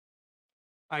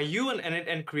Are you an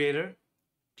n8n creator?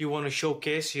 Do you want to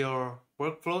showcase your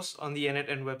workflows on the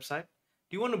n8n website?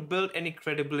 Do you want to build any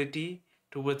credibility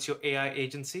towards your AI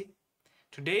agency?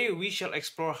 Today, we shall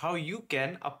explore how you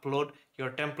can upload your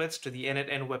templates to the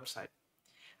n8n website.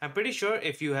 I'm pretty sure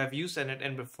if you have used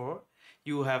n8n before,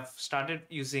 you have started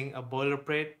using a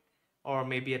boilerplate or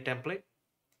maybe a template.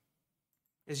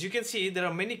 As you can see, there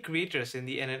are many creators in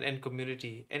the n8n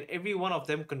community, and every one of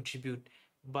them contribute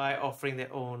by offering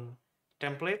their own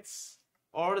templates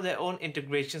or their own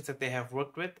integrations that they have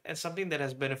worked with and something that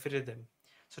has benefited them.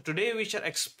 So today we shall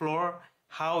explore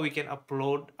how we can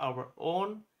upload our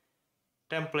own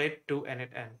template to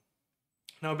n8n.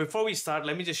 Now before we start,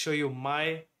 let me just show you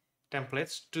my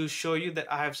templates to show you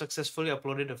that I have successfully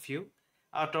uploaded a few.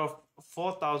 Out of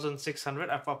 4,600,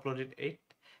 I've uploaded 8.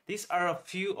 These are a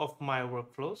few of my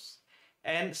workflows,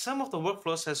 and some of the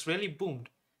workflows has really boomed.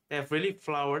 They have really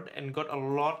flowered and got a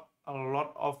lot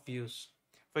of views.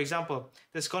 For example,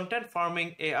 this content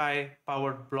farming AI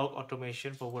powered blog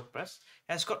automation for WordPress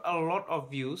has got a lot of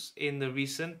views in the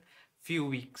recent few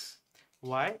weeks.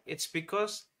 Why? It's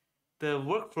because the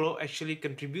workflow actually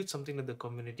contributes something to the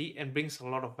community and brings a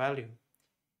lot of value.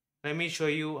 Let me show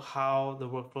you how the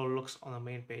workflow looks on the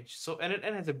main page. So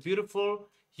n8n has a beautiful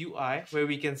UI where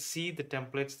we can see the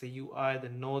templates, the UI, the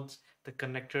nodes, the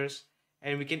connectors,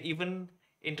 and we can even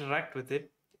interact with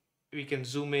it. We can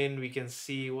zoom in, we can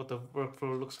see what the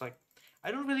workflow looks like.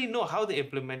 I don't really know how they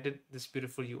implemented this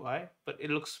beautiful UI, but it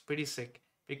looks pretty sick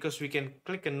because we can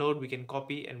click a node, we can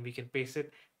copy, and we can paste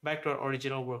it back to our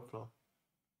original workflow.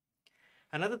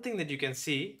 Another thing that you can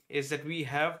see is that we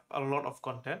have a lot of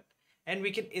content and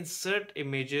we can insert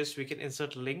images, we can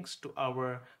insert links to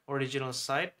our original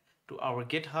site, to our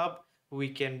GitHub. We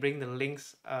can bring the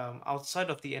links outside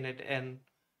of the n8n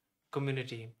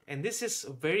community. And this is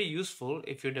very useful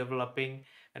if you're developing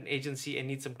an agency and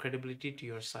need some credibility to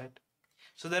your site.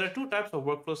 So there are two types of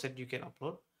workflows that you can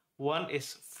upload. One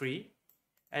is free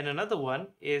and another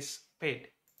one is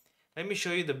paid. Let me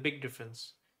show you the big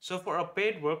difference. So for a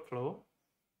paid workflow,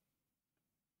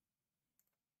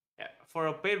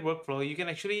 you can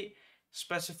actually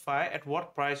specify at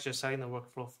what price you're selling the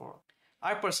workflow for.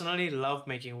 I personally love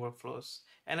making workflows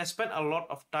and I spend a lot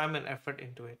of time and effort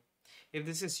into it. If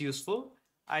this is useful,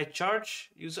 I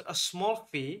charge user a small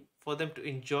fee for them to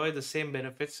enjoy the same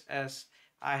benefits as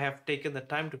I have taken the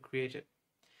time to create it.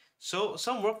 So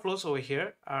some workflows over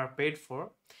here are paid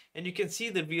for and you can see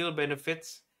the real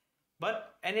benefits,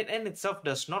 but n8n itself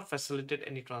does not facilitate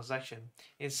any transaction.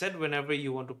 Instead, whenever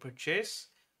you want to purchase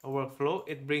a workflow,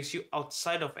 it brings you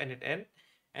outside of n8n,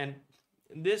 and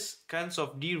this kinds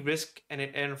of de-risk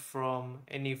n8n from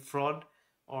any fraud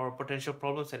or potential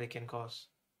problems that it can cause.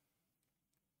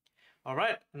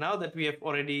 Alright, now that we have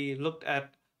already looked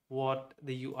at what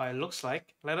the UI looks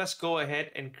like, let us go ahead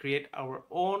and create our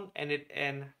own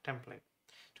n8n template.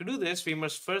 To do this, we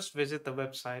must first visit the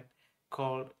website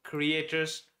called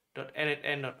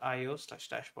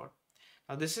creators.n8n.io/dashboard.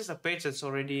 Now this is a page that's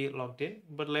already logged in,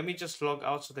 but let me just log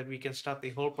out so that we can start the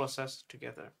whole process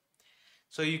together.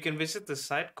 So you can visit the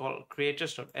site called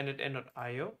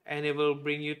creators.n8n.io and it will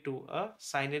bring you to a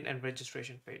sign in and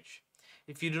registration page.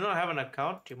 If you do not have an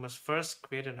account, you must first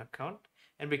create an account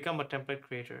and become a template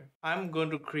creator. I'm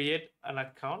going to create an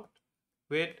account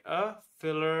with a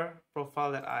filler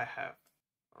profile that I have.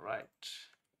 All right.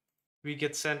 We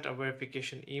get sent a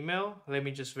verification email. Let me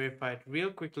just verify it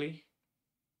real quickly.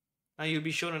 Now you'll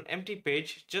be shown an empty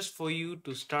page just for you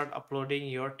to start uploading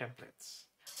your templates.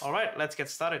 All right, let's get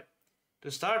started.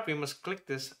 To start, we must click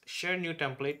this Share New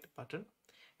Template button.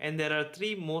 And there are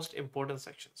three most important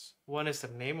sections. One is the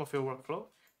name of your workflow.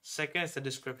 Second is the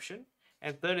description.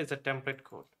 And third is the template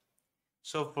code.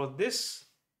 So for this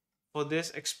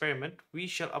experiment, we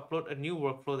shall upload a new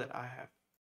workflow that I have.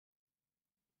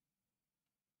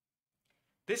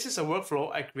 This is a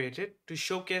workflow I created to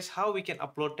showcase how we can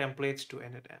upload templates to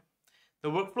n8n.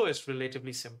 The workflow is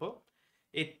relatively simple.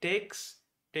 It takes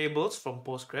tables from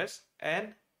Postgres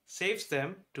and saves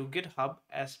them to GitHub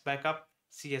as backup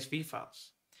CSV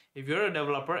files. If you're a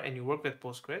developer and you work with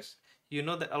Postgres, you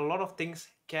know that a lot of things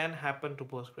can happen to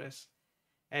Postgres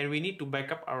and we need to back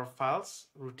up our files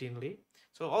routinely.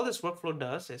 So all this workflow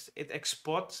does is it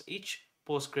exports each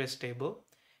Postgres table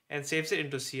and saves it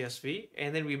into CSV,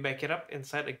 and then we back it up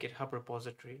inside a GitHub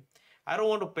repository. I don't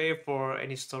want to pay for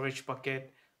any storage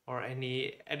bucket or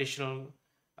any additional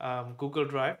Google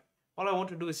Drive. All I want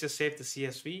to do is just save the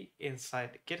CSV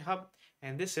inside GitHub,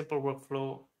 and this simple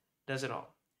workflow does it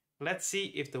all. Let's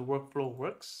see if the workflow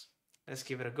works. Let's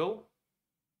give it a go.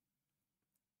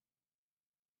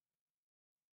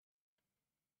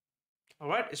 All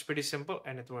right, it's pretty simple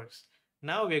and it works.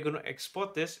 Now we're going to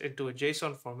export this into a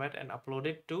JSON format and upload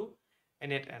it to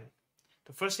n8n.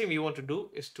 The first thing we want to do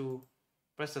is to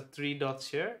press the three dots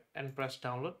here and press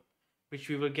download, which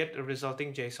we will get a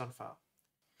resulting JSON file.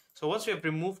 So once we have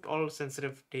removed all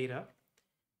sensitive data,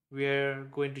 we're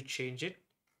going to change it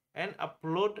and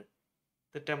upload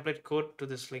the template code to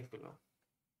this link below.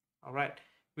 All right,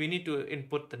 we need to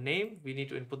input the name, we need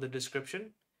to input the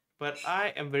description, but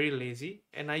I am very lazy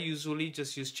and I usually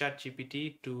just use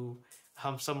ChatGPT to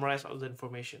summarize all the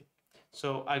information.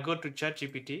 So I go to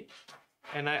ChatGPT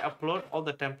and I upload all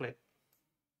the template.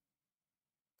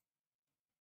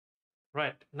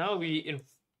 Right, now we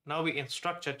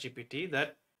instruct ChatGPT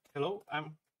that, hello,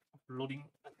 I'm uploading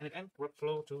an n8n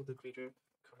workflow to the creator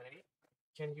community.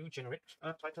 Can you generate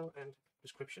a title and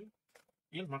description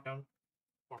in markdown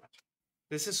format?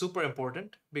 This is super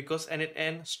important because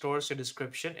n8n stores your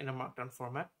description in a markdown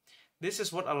format. This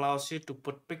is what allows you to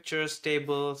put pictures,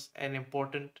 tables, and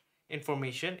important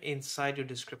information inside your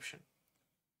description.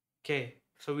 Okay,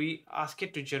 so we ask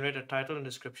it to generate a title and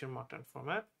description markdown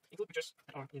format. Include pictures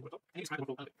that are in workflow and describe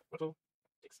workflow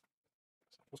text.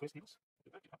 Postgres tables.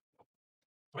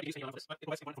 Already used any of this, but it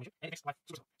provides important information and it makes life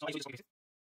super simple. So I usually just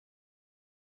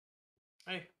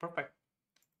copy paste. Hey, perfect.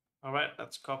 All right,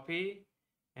 let's copy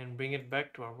and bring it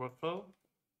back to our workflow.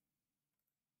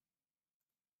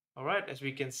 All right, as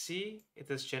we can see, it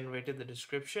has generated the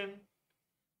description.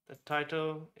 The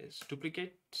title is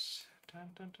duplicate. Dun,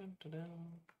 dun, dun, dun, dun.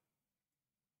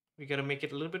 We gotta make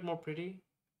it a little bit more pretty.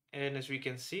 And as we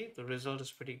can see, the result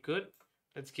is pretty good.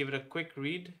 Let's give it a quick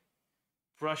read.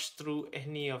 Brush through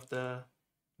any of the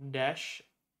dash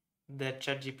that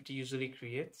ChatGPT usually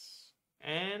creates.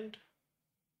 And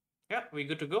yeah, we're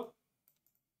good to go.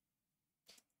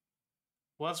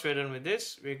 Once we're done with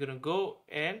this, we're gonna go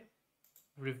and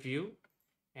review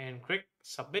and click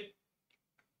submit.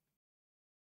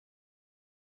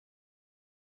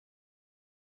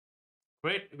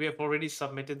 Great, we have already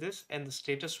submitted this and the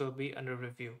status will be under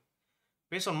review.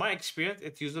 Based on my experience,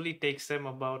 it usually takes them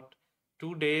about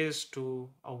 2 days to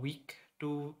a week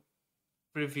to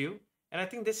review. And I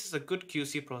think this is a good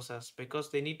QC process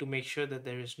because they need to make sure that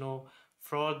there is no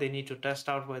fraud. They need to test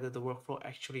out whether the workflow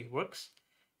actually works.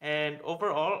 And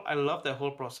overall, I love the whole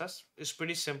process. It's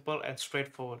pretty simple and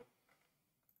straightforward.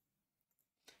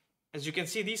 As you can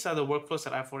see, these are the workflows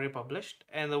that I've already published,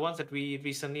 and the ones that we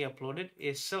recently uploaded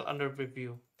is still under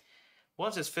review.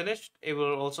 Once it's finished, it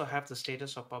will also have the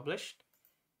status of published,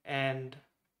 and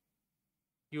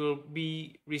you will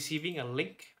be receiving a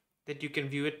link that you can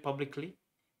view it publicly,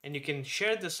 and you can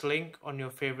share this link on your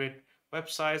favorite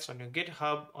websites, on your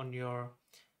GitHub, on your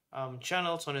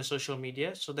channels, on your social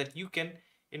media, so that you can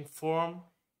inform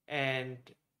and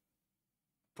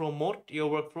promote your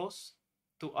workflows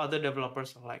to other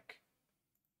developers alike.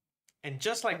 And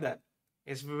just like that,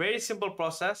 it's a very simple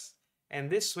process, and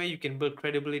this way you can build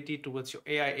credibility towards your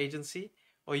AI agency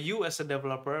or you as a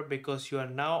developer because you are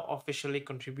now officially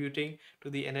contributing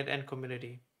to the n8n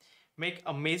community. Make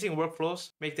amazing workflows,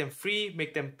 make them free,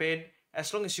 make them paid.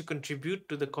 As long as you contribute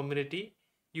to the community,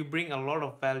 you bring a lot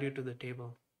of value to the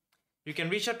table. You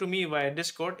can reach out to me via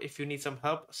Discord if you need some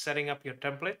help setting up your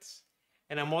templates,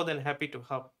 and I'm more than happy to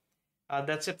help.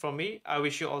 That's it from me. I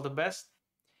wish you all the best.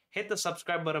 Hit the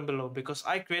subscribe button below because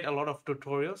I create a lot of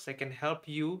tutorials that can help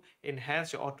you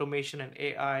enhance your automation and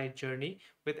AI journey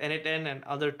with n8n and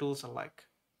other tools alike.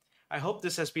 I hope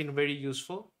this has been very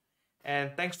useful,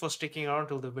 and thanks for sticking around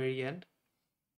till the very end.